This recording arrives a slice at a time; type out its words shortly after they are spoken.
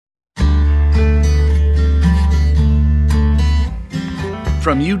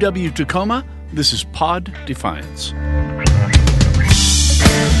From UW-Tacoma, this is Pod Defiance.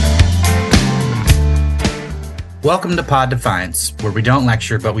 Welcome to Pod Defiance, where we don't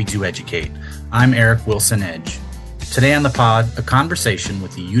lecture, but we do educate. I'm Eric Wilson Edge. Today on the pod, a conversation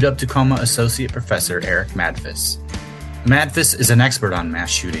with the UW-Tacoma Associate Professor Eric Madfus. Madfus is an expert on mass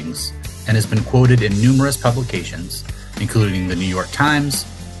shootings and has been quoted in numerous publications, including the New York Times,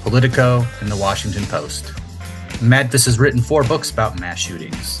 Politico, and the Washington Post. Madfus has written 4 books about mass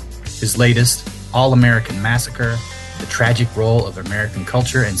shootings. His latest, All-American Massacre, The Tragic Role of American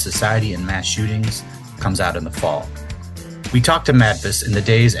Culture and Society in Mass Shootings, comes out in the fall. We talked to Madfus in the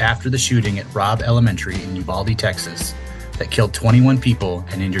days after the shooting at Robb Elementary in Uvalde, Texas, that killed 21 people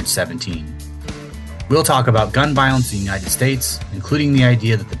and injured 17. We'll talk about gun violence in the United States, including the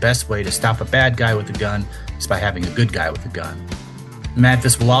idea that the best way to stop a bad guy with a gun is by having a good guy with a gun.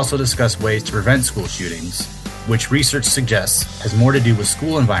 Madfus will also discuss ways to prevent school shootings, which research suggests has more to do with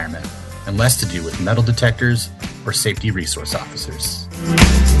school environment and less to do with metal detectors or safety resource officers.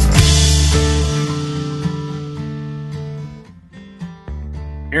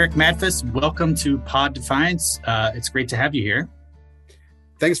 Eric Madfus, welcome to Pod Defiance. It's great to have you here.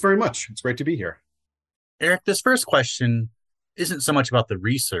 Thanks very much. It's great to be here. Eric, this first question isn't so much about the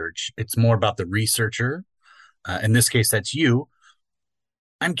research, it's more about the researcher. In this case, that's you.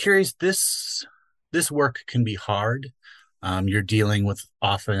 I'm curious, this work can be hard. You're dealing with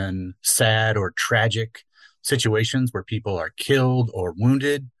often sad or tragic situations where people are killed or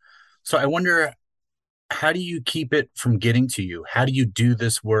wounded. So I wonder, how do you keep it from getting to you? How do you do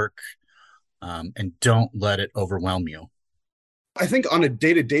this work and don't let it overwhelm you? I think on a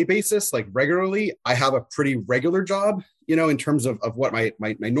day-to-day basis, like regularly, I have a pretty regular job, in terms of what my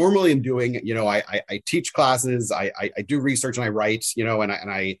normally am doing. I teach classes, I do research and I write, and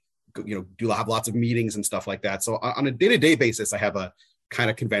I do have lots of meetings and stuff like that. So on a day-to-day basis, I have a kind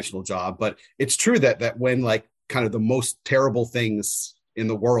of conventional job. But it's true that when like kind of the most terrible things in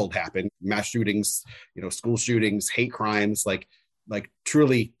the world happen, mass shootings, school shootings, hate crimes, like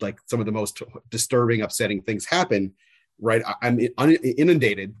truly like some of the most disturbing, upsetting things happen, right? I'm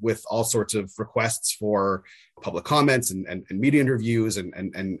inundated with all sorts of requests for public comments and media interviews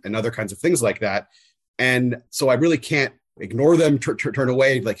and other kinds of things like that. And so I really can't ignore them, turn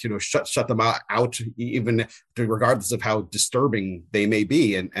away, shut them out, even regardless of how disturbing they may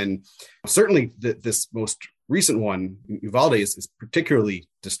be. And certainly this most recent one, Uvalde, is particularly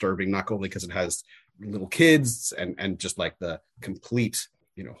disturbing, not only because it has little kids and just like the complete,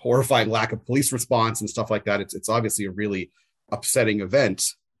 horrifying lack of police response and stuff like that. It's obviously a really upsetting event.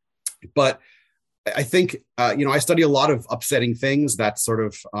 But I think, I study a lot of upsetting things. That's sort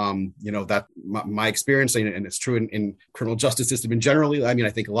of, that my experience, and it's true in criminal justice system in general. I mean, I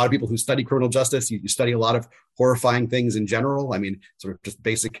think a lot of people who study criminal justice, you study a lot of horrifying things in general. I mean, sort of just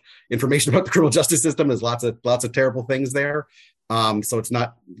basic information about the criminal justice system. There's lots of terrible things there. So it's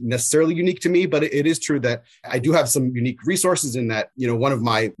not necessarily unique to me, but it is true that I do have some unique resources in that, one of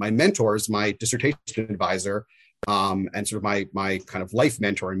my mentors, my dissertation advisor, and sort of my kind of life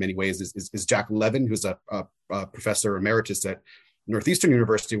mentor in many ways is Jack Levin, who's a professor emeritus at Northeastern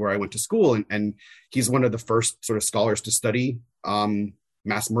University, where I went to school. And he's one of the first sort of scholars to study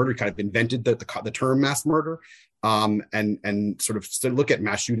mass murder, kind of invented the term mass murder, and sort of look at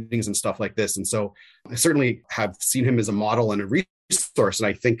mass shootings and stuff like this. And so I certainly have seen him as a model and a resource. And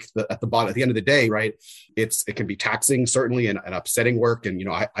I think that at the end of the day, right, it can be taxing, certainly, and upsetting work. And,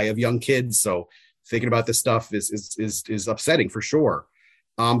 I have young kids, so thinking about this stuff is upsetting for sure.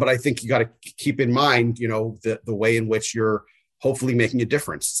 But I think you got to keep in mind, the way in which you're hopefully making a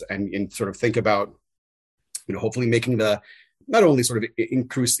difference, and sort of think about, hopefully making not only sort of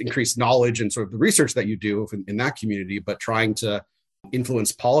increase knowledge and sort of the research that you do in that community, but trying to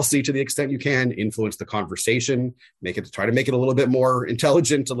influence policy to the extent you can, influence the conversation, try to make it a little bit more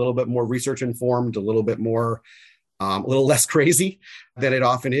intelligent, a little bit more research informed, a little bit more, a little less crazy than it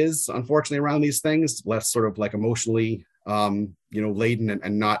often is, unfortunately, around these things, less sort of like emotionally, laden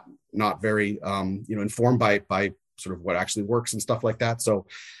and not very, informed by sort of what actually works and stuff like that. So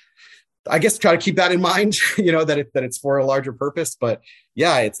I guess try to keep that in mind, that it's for a larger purpose. But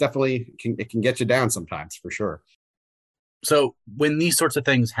yeah, it's definitely, it can get you down sometimes, for sure. So when these sorts of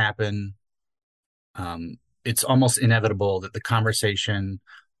things happen, it's almost inevitable that the conversation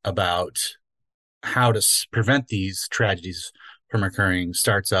about how to prevent these tragedies from occurring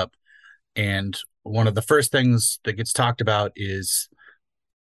starts up. And one of the first things that gets talked about is,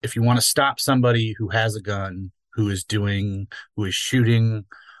 if you want to stop somebody who has a gun, who is shooting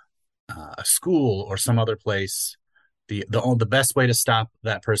a school or some other place, the best way to stop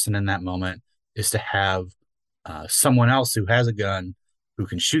that person in that moment is to have someone else who has a gun who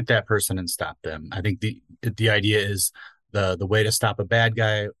can shoot that person and stop them. I think the idea is the way to stop a bad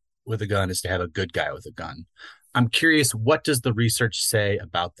guy with a gun is to have a good guy with a gun. I'm curious, what does the research say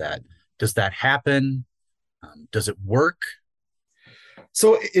about that? Does that happen? Does it work?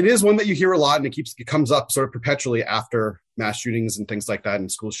 So it is one that you hear a lot, and it comes up sort of perpetually after mass shootings and things like that,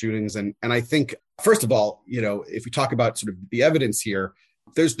 and school shootings. And I think, first of all, if we talk about sort of the evidence here,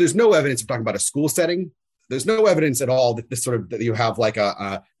 there's no evidence of talking about a school setting. There's no evidence at all that that you have like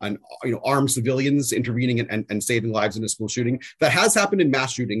armed civilians intervening and saving lives in a school shooting. That has happened in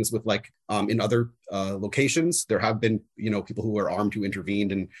mass shootings with in other locations. There have been people who are armed who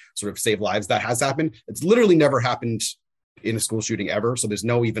intervened and sort of saved lives. That has happened. It's literally never happened in a school shooting ever. So there's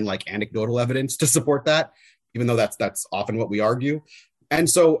no even anecdotal evidence to support that, even though that's often what we argue. And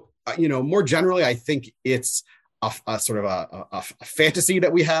so, more generally, I think it's a sort of a fantasy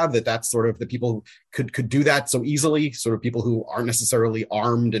that we have that's sort of that people could do that so easily, sort of people who aren't necessarily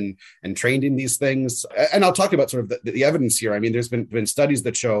armed and trained in these things. And I'll talk about sort of the evidence here. I mean, there's been studies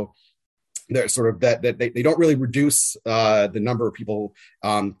that show that sort of that they don't really reduce the number of people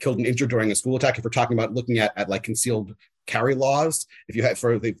killed and injured during a school attack. If we're talking about looking at concealed carry laws, if you have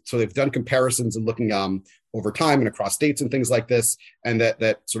they've done comparisons and looking over time and across states and things like this, and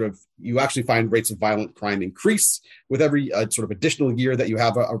that sort of you actually find rates of violent crime increase with every sort of additional year that you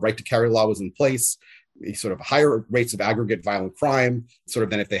have a right to carry law was in place. Sort of higher rates of aggregate violent crime sort of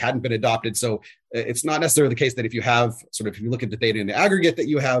than if they hadn't been adopted. So it's not necessarily the case that if you look at the data in the aggregate, that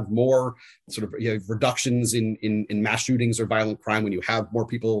you have more sort of reductions in mass shootings or violent crime when you have more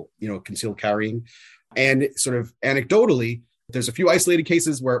people concealed carrying. And sort of anecdotally, there's a few isolated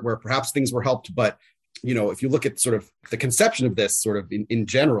cases where perhaps things were helped. But, if you look at sort of the conception of this sort of in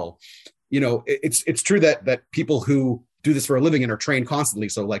general, it's true that people who do this for a living and are trained constantly,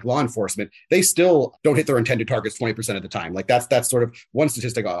 so like law enforcement, they still don't hit their intended targets 20% of the time. That's sort of one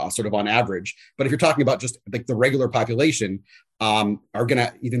statistic sort of on average. But if you're talking about just the regular population, are going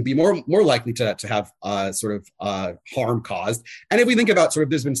to even be more likely to have harm caused. And if we think about sort of,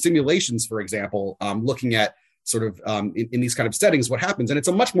 there's been simulations, for example, looking at sort of in these kind of settings, what happens, and it's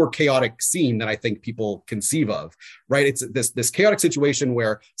a much more chaotic scene than I think people conceive of, right? It's this chaotic situation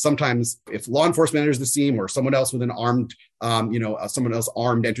where sometimes if law enforcement enters the scene or someone else with an armed, someone else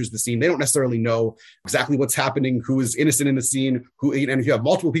armed enters the scene, they don't necessarily know exactly what's happening, who is innocent in the scene, and if you have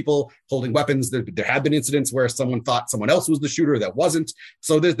multiple people holding weapons, there have been incidents where someone thought someone else was the shooter that wasn't.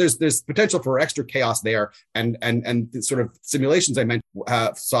 So there's potential for extra chaos there, and the sort of simulations I mentioned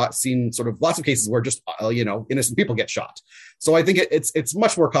have seen sort of lots of cases where just innocent people get shot. So I think it's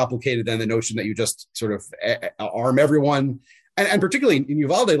much more complicated than the notion that you just sort of arm everyone, and particularly in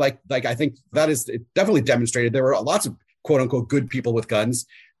Uvalde, like I think that is definitely demonstrated. There were lots of quote unquote good people with guns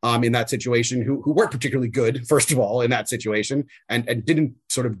in that situation who weren't particularly good, first of all, in that situation, and didn't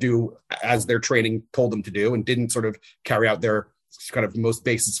sort of do as their training told them to do, and didn't sort of carry out their kind of most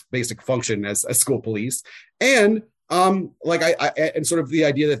basic function as school police. And and sort of the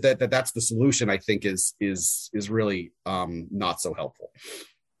idea that's the solution, I think is really not so helpful.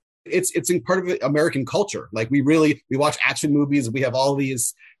 It's in part of American culture. Like we watch action movies. We have all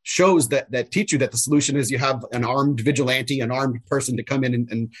these shows that teach you that the solution is you have an armed vigilante, an armed person to come in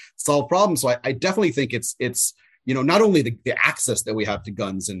and solve problems. So I definitely think it's not only the access that we have to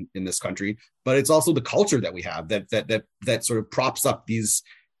guns in this country, but it's also the culture that we have that sort of props up these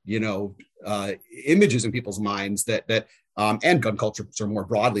images in people's minds that and gun culture sort of more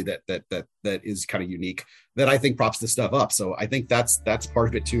broadly that is kind of unique, that I think props this stuff up. So I think that's part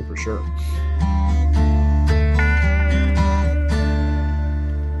of it too, for sure.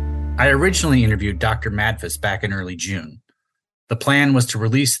 I originally interviewed Dr. Madfis back in early June. The plan was to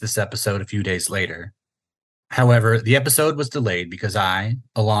release this episode a few days later. However, the episode was delayed because I,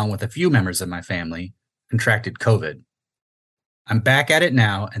 along with a few members of my family, contracted COVID. I'm back at it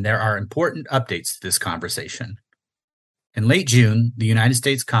now, and there are important updates to this conversation. In late June, the United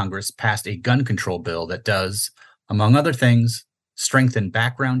States Congress passed a gun control bill that does, among other things, strengthen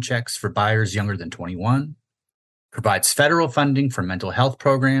background checks for buyers younger than 21, provides federal funding for mental health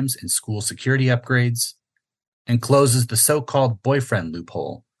programs and school security upgrades, and closes the so-called boyfriend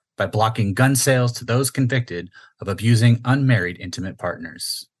loophole by blocking gun sales to those convicted of abusing unmarried intimate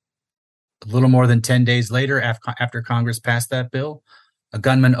partners. A little more than 10 days later, after Congress passed that bill, a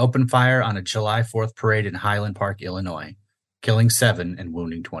gunman opened fire on a July 4th parade in Highland Park, Illinois, killing 7 and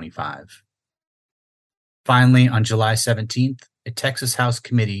wounding 25. Finally, on July 17th, a Texas House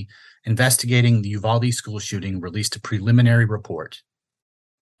committee investigating the Uvalde school shooting released a preliminary report.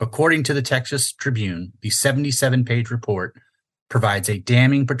 According to the Texas Tribune, the 77-page report provides a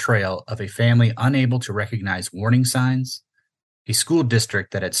damning portrayal of a family unable to recognize warning signs, a school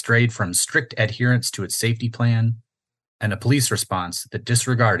district that had strayed from strict adherence to its safety plan, and a police response that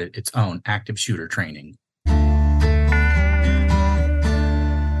disregarded its own active shooter training.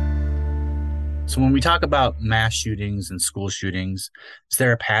 So when we talk about mass shootings and school shootings, is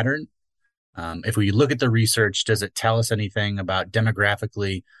there a pattern? If we look at the research, does it tell us anything about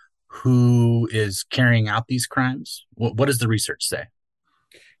demographically who is carrying out these crimes? What does the research say?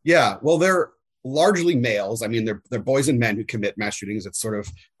 Yeah, well, they're largely males. I mean, they're boys and men who commit mass shootings. It's sort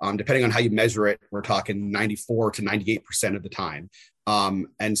of, depending on how you measure it, we're talking 94 to 98% of the time.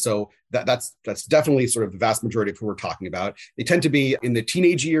 And so that's definitely sort of the vast majority of who we're talking about. They tend to be in the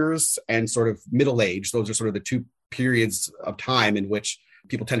teenage years and sort of middle age. Those are sort of the two periods of time in which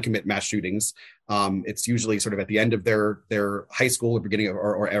people tend to commit mass shootings. It's usually sort of at the end of their high school or beginning of,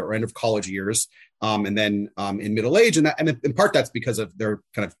 or end of college years. And then in middle age. And in part, that's because of their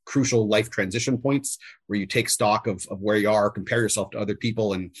kind of crucial life transition points where you take stock of where you are, compare yourself to other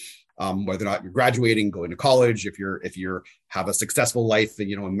people, and whether or not you're graduating, going to college, if you're have a successful life,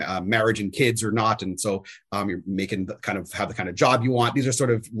 marriage and kids or not. And so you're making have the kind of job you want. These are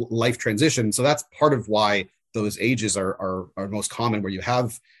sort of life transitions. So that's part of why those ages are most common where you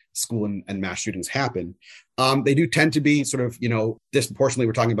have school and mass shootings happen. They do tend to be sort of, disproportionately,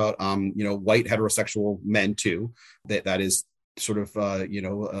 we're talking about, white heterosexual men too. That is sort of,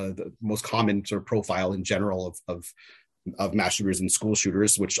 the most common sort of profile in general of mass shooters and school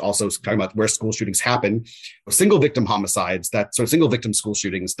shooters, which also is talking about where school shootings happen. Single victim homicides, that sort of single victim school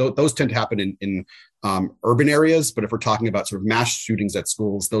shootings, those tend to happen in urban areas. But if we're talking about sort of mass shootings at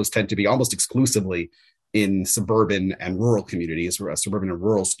schools, those tend to be almost exclusively in suburban and rural communities, or suburban and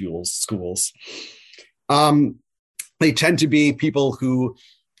rural schools. They tend to be people who,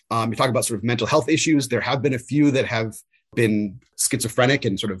 you talk about sort of mental health issues. There have been a few that have been schizophrenic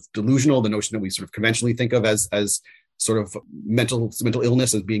and sort of delusional, the notion that we sort of conventionally think of as sort of mental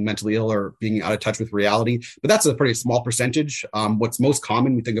illness, as being mentally ill or being out of touch with reality. But that's a pretty small percentage. What's most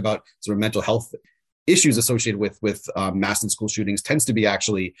common, we think about sort of mental health issues associated with mass and school shootings, tends to be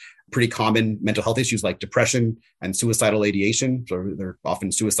actually pretty common mental health issues like depression and suicidal ideation. So they're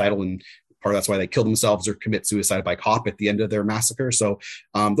often suicidal, and part of that's why they kill themselves or commit suicide by cop at the end of their massacre. So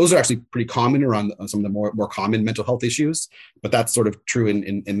those are actually pretty common around some of the more common mental health issues, but that's sort of true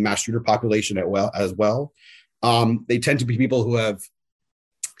in mass shooter population as well. They tend to be people who have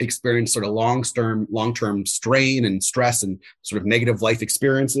experienced sort of long-term strain and stress and sort of negative life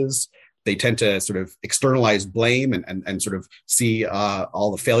experiences. They tend to sort of externalize blame and sort of see all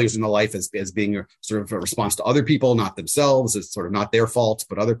the failures in the life as being a sort of a response to other people, not themselves. It's sort of not their fault,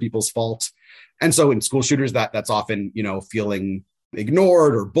 but other people's fault. And so in school shooters, that's often, feeling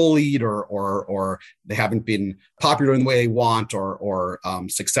ignored or bullied, or they haven't been popular in the way they want, or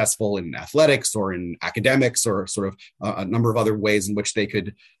successful in athletics or in academics, or sort of a number of other ways in which they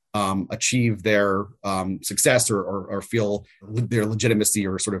could achieve their success or feel their legitimacy,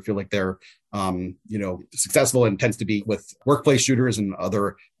 or sort of feel like they're successful. And tends to be with workplace shooters and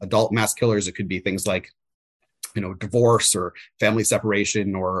other adult mass killers. It could be things like divorce or family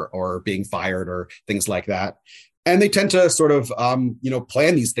separation or being fired or things like that. And they tend to sort of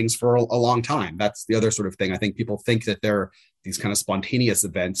plan these things for a long time. That's the other sort of thing. I think people think that they're these kind of spontaneous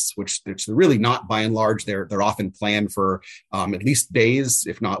events, which they're really not. By and large, they're often planned for at least days,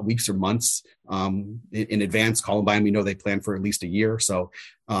 if not weeks or months in advance. Columbine, we know they plan for at least a year. So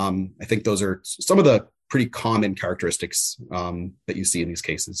I think those are some of the pretty common characteristics that you see in these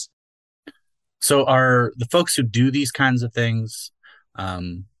cases. So are the folks who do these kinds of things,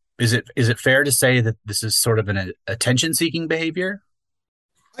 is it fair to say that this is sort of an attention-seeking behavior?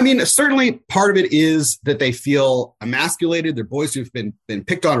 I mean, certainly part of it is that they feel emasculated. They're boys who've been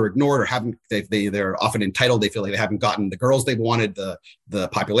picked on or ignored, or they're often entitled. They feel like they haven't gotten the girls they wanted, the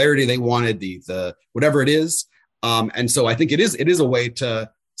popularity they wanted, the whatever it is. And so I think it is a way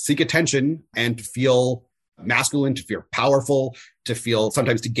to seek attention and to feel masculine, to feel powerful, to feel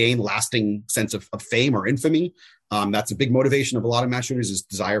sometimes to gain lasting sense of fame or infamy. That's a big motivation of a lot of mass shooters, is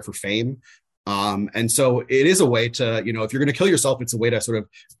desire for fame. And so it is a way to, if you're going to kill yourself, it's a way to sort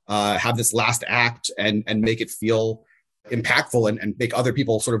of have this last act and make it feel impactful and make other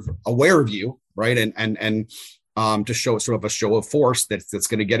people sort of aware of you, right? And to show sort of a show of force that's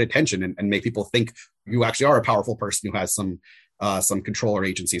going to get attention and make people think you actually are a powerful person who has some control or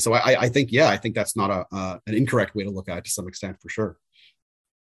agency. So I think that's not an incorrect way to look at it to some extent, for sure.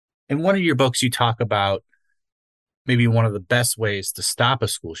 In one of your books, you talk about maybe one of the best ways to stop a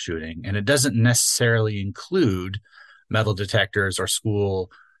school shooting, and it doesn't necessarily include metal detectors or school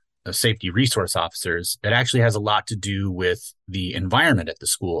safety resource officers. It actually has a lot to do with the environment at the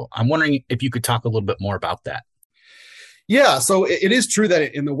school. I'm wondering if you could talk a little bit more about that. Yeah, so it is true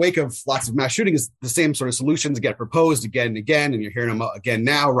that in the wake of lots of mass shootings, the same sort of solutions get proposed again and again, and you're hearing them again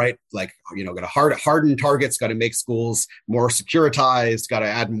now, right? Like, got to harden targets, got to make schools more securitized, got to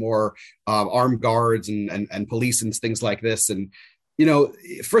add more armed guards and police and things like this. And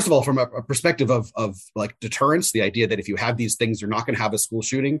first of all, from a perspective of like deterrence, the idea that if you have these things, you're not going to have a school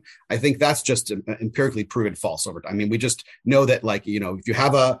shooting, I think that's just empirically proven false over time. I mean, we just know that, like, if you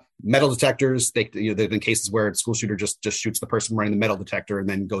have a metal detectors, there've been cases where a school shooter just shoots the person wearing the metal detector and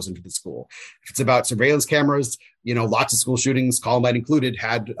then goes into the school. If it's about surveillance cameras, lots of school shootings, Columbine included,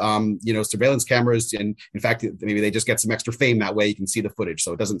 had surveillance cameras, and in fact, maybe they just get some extra fame that way. You can see the footage,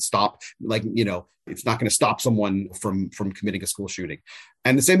 so it doesn't stop, it's not going to stop someone from committing a school shooting.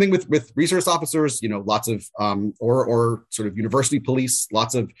 And the same thing with resource officers, lots of or sort of university police,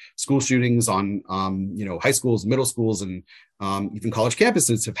 lots of school shootings on high schools, middle schools, and even college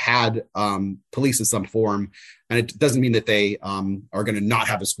campuses have had police in some form. And it doesn't mean that they are going to not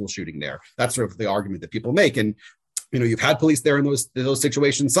have a school shooting there. That's sort of the argument that people make. And you've had police there in those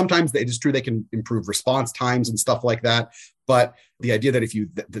situations. Sometimes it is true they can improve response times and stuff like that. But the idea that if you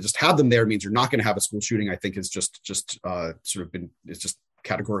just have them there means you're not going to have a school shooting, I think is just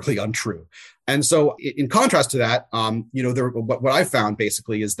categorically untrue. And so in contrast to that, what I found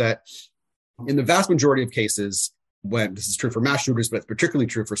basically is that in the vast majority of cases, when this is true for mass shooters, but it's particularly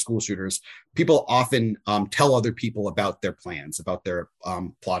true for school shooters, people often tell other people about their plans, about their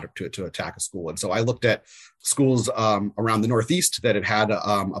plot to attack a school. And so I looked at schools around the Northeast that had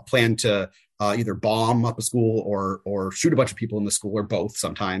a plan to either bomb up a school or shoot a bunch of people in the school, or both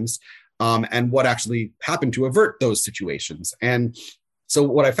sometimes, and what actually happened to avert those situations. And so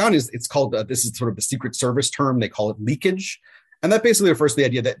what I found is it's called, this is sort of the Secret Service term, they call it leakage. And that basically refers to the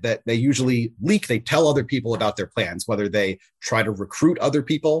idea that they usually leak, they tell other people about their plans, whether they try to recruit other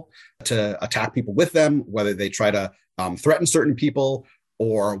people to attack people with them, whether they try to threaten certain people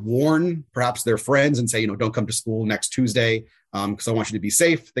or warn perhaps their friends and say, don't come to school next Tuesday because I want you to be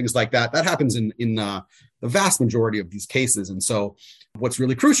safe, things like that. That happens in the vast majority of these cases. And so what's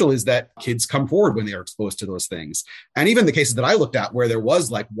really crucial is that kids come forward when they are exposed to those things. And even the cases that I looked at where there was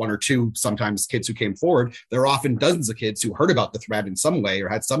like one or two, sometimes kids who came forward, there are often dozens of kids who heard about the threat in some way or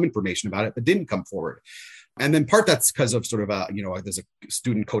had some information about it, but didn't come forward. And then part that's because of sort of there's a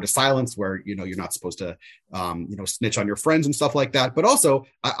student code of silence where, you're not supposed to, snitch on your friends and stuff like that. But also,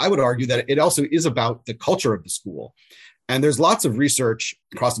 I would argue that it also is about the culture of the school. And there's lots of research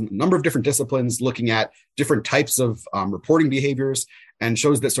across a number of different disciplines looking at different types of reporting behaviors, and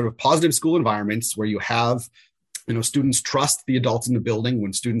shows that sort of positive school environments where you have students trust the adults in the building,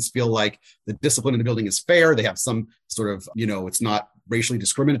 when students feel like the discipline in the building is fair, they have some sort of, it's not racially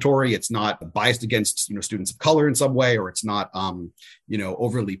discriminatory, it's not biased against, students of color in some way, or it's not,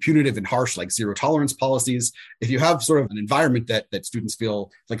 overly punitive and harsh, like zero tolerance policies. If you have sort of an environment that students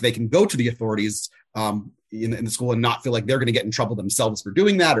feel like they can go to the authorities in the school and not feel like they're going to get in trouble themselves for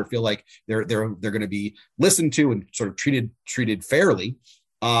doing that, or feel like they're going to be listened to and sort of treated fairly,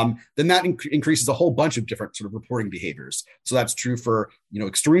 then that increases a whole bunch of different sort of reporting behaviors. So that's true for,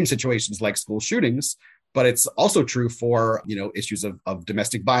 extreme situations like school shootings, but it's also true for, issues of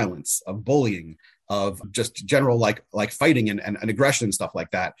domestic violence, of bullying, of just general like fighting and aggression and stuff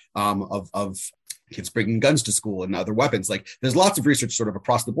like that, of kids bringing guns to school and other weapons. Like, there's lots of research sort of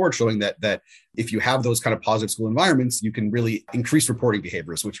across the board showing that if you have those kind of positive school environments, you can really increase reporting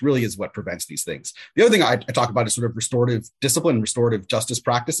behaviors, which really is what prevents these things. The other thing I talk about is sort of restorative discipline and restorative justice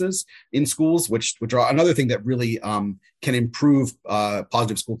practices in schools, which are another thing that really can improve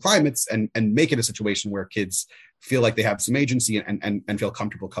positive school climates and make it a situation where kids feel like they have some agency and feel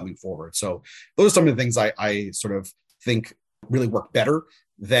comfortable coming forward. So those are some of the things I sort of think really work better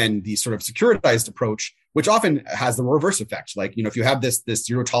than the sort of securitized approach, which often has the reverse effect. Like, if you have this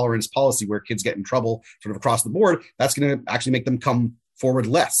zero tolerance policy where kids get in trouble sort of across the board, that's going to actually make them come forward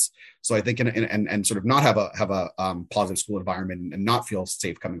less. So I think and sort of not have a positive school environment and not feel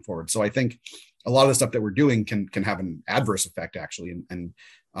safe coming forward. So I think a lot of the stuff that we're doing can have an adverse effect actually, and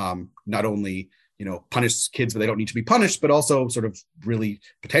not only punish kids, but they don't need to be punished, but also sort of really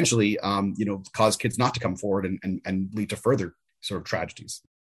potentially cause kids not to come forward and lead to further sort of tragedies.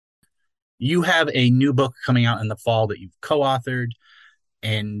 You have a new book coming out in the fall that you've co-authored,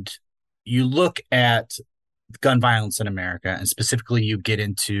 and you look at gun violence in America, and specifically you get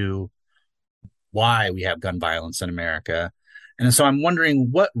into why we have gun violence in America. And so I'm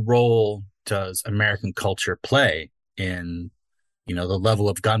wondering, what role does American culture play in, the level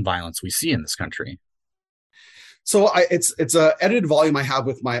of gun violence we see in this country? So it's a edited volume I have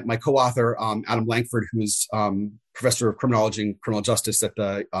with my co-author, Adam Lankford, who's professor of criminology and criminal justice at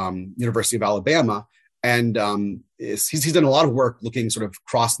the University of Alabama. And he's done a lot of work looking sort of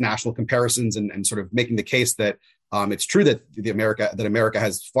cross-national comparisons and sort of making the case that it's true that America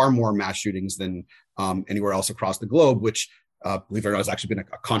has far more mass shootings than anywhere else across the globe, which believe it or not has actually been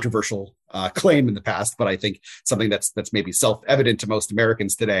a controversial claim in the past, but I think something that's maybe self-evident to most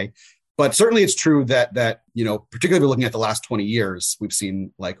Americans today. But certainly it's true that particularly looking at the last 20 years, we've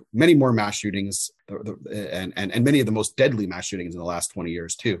seen like many more mass shootings and many of the most deadly mass shootings in the last 20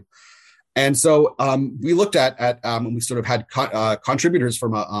 years too. And so we looked at and we sort of had contributors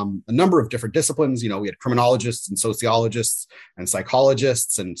from a number of different disciplines. We had criminologists and sociologists and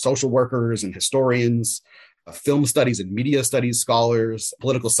psychologists and social workers and historians, film studies and media studies scholars,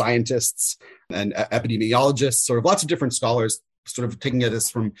 political scientists and epidemiologists, sort of lots of different scholars sort of taking at this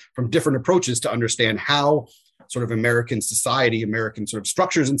from different approaches to understand how sort of American society, American sort of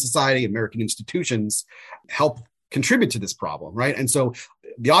structures in society, American institutions help contribute to this problem, right? And so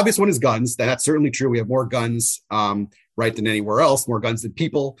the obvious one is guns. That's certainly true. We have more guns, right, than anywhere else, more guns than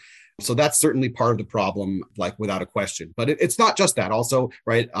people. So that's certainly part of the problem, like without a question. But it's not just that. Also,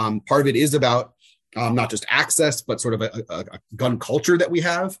 right, part of it is about not just access, but sort of a gun culture that we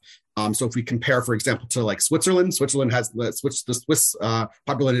have. So if we compare, for example, to like Switzerland has the Swiss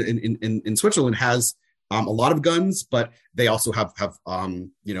population in Switzerland has a lot of guns, but they also have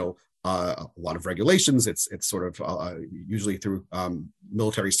a lot of regulations. It's sort of usually through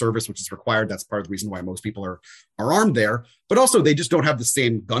military service, which is required. That's part of the reason why most people are armed there. But also they just don't have the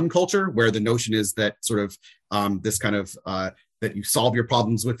same gun culture, where the notion is that sort of this kind of that you solve your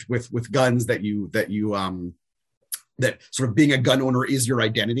problems with guns, that sort of being a gun owner is your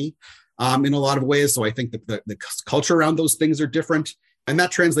identity in a lot of ways. So I think that the culture around those things are different. And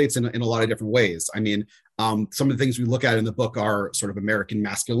that translates in a lot of different ways. I mean, some of the things we look at in the book are sort of American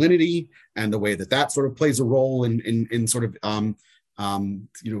masculinity and the way that sort of plays a role in sort of,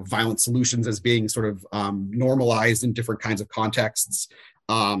 violent solutions as being sort of normalized in different kinds of contexts.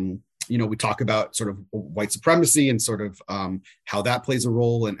 We talk about sort of white supremacy and sort of how that plays a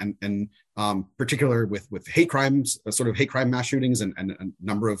role and particular with hate crimes, sort of hate crime mass shootings and a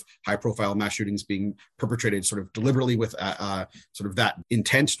number of high profile mass shootings being perpetrated sort of deliberately with sort of that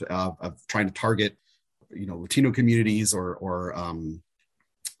intent of trying to target, Latino communities or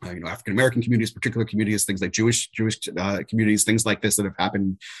African American communities, particular communities, things like Jewish communities, things like this that have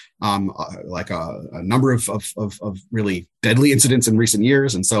happened, like a number of really deadly incidents in recent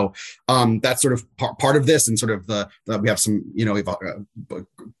years, and so that's sort of part of this, and sort of we have some,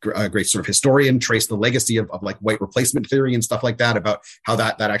 a great sort of historian trace the legacy of like white replacement theory and stuff like that, about how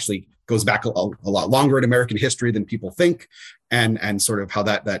that actually goes back a lot longer in American history than people think, and sort of how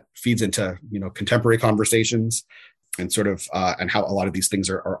that feeds into contemporary conversations. And sort of, and how a lot of these things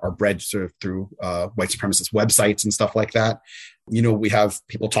are bred sort of through white supremacist websites and stuff like that. We have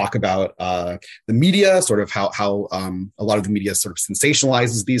people talk about the media, sort of how a lot of the media sort of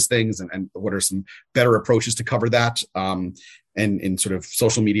sensationalizes these things, and what are some better approaches to cover that. And in sort of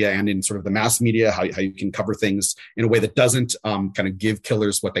social media and in sort of the mass media, how you can cover things in a way that doesn't kind of give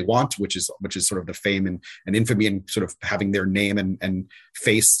killers what they want, which is sort of the fame and infamy, and sort of having their name and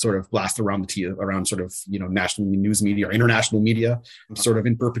face sort of blasted around around sort of national news media or international media sort of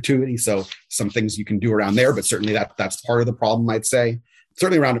in perpetuity. So some things you can do around there, but certainly that's part of the problem, I'd say.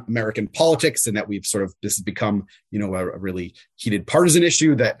 Certainly around American politics, and that this has become, a really heated partisan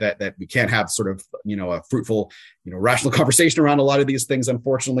issue that we can't have sort of, a fruitful, rational conversation around a lot of these things,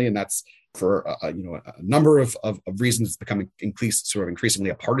 unfortunately. And that's for, a number of reasons. It's become increasingly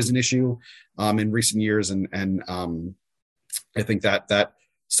a partisan issue in recent years. And I think that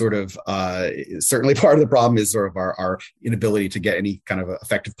sort of certainly part of the problem is sort of our inability to get any kind of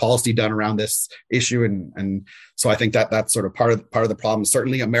effective policy done around this issue, and so I think that's sort of part of the problem.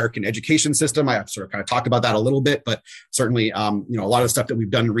 Certainly, American education system. I have sort of kind of talked about that a little bit, but certainly, a lot of stuff that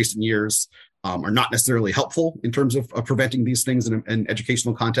we've done in recent years are not necessarily helpful in terms of preventing these things in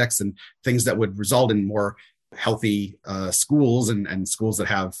educational contexts, and things that would result in more healthy schools and schools that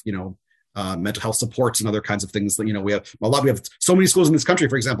have mental health supports and other kinds of things. We have so many schools in this country,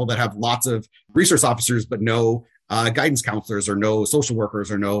 for example, that have lots of resource officers, but no guidance counselors or no social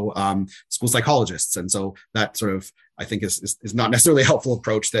workers or no school psychologists. And so that sort of, I think is not necessarily a helpful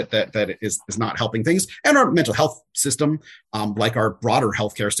approach that is not helping things. And our mental health system, like our broader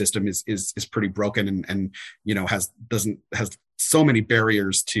healthcare system is pretty broken and has so many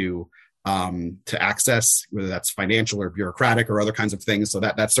barriers to access, whether that's financial or bureaucratic or other kinds of things. So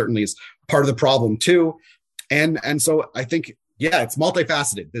that certainly is part of the problem too. And so I think, it's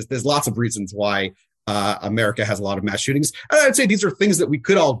multifaceted. There's lots of reasons why America has a lot of mass shootings. And I'd say these are things that we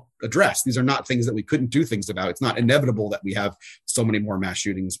could all address. These are not things that we couldn't do things about. It's not inevitable that we have so many more mass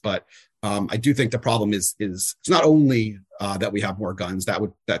shootings, but I do think the problem is it's not only that we have more guns.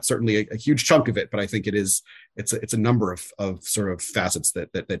 That's certainly a huge chunk of it, but I think it's a number of sort of facets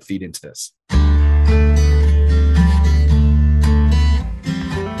that feed into this.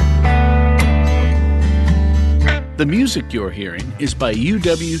 The music you're hearing is by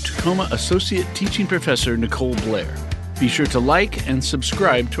UW-Tacoma Associate Teaching Professor Nicole Blair. Be sure to like and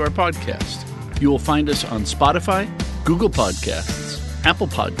subscribe to our podcast. You will find us on Spotify, Google Podcasts, Apple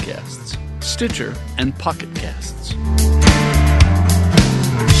Podcasts, Stitcher, and Pocket Casts.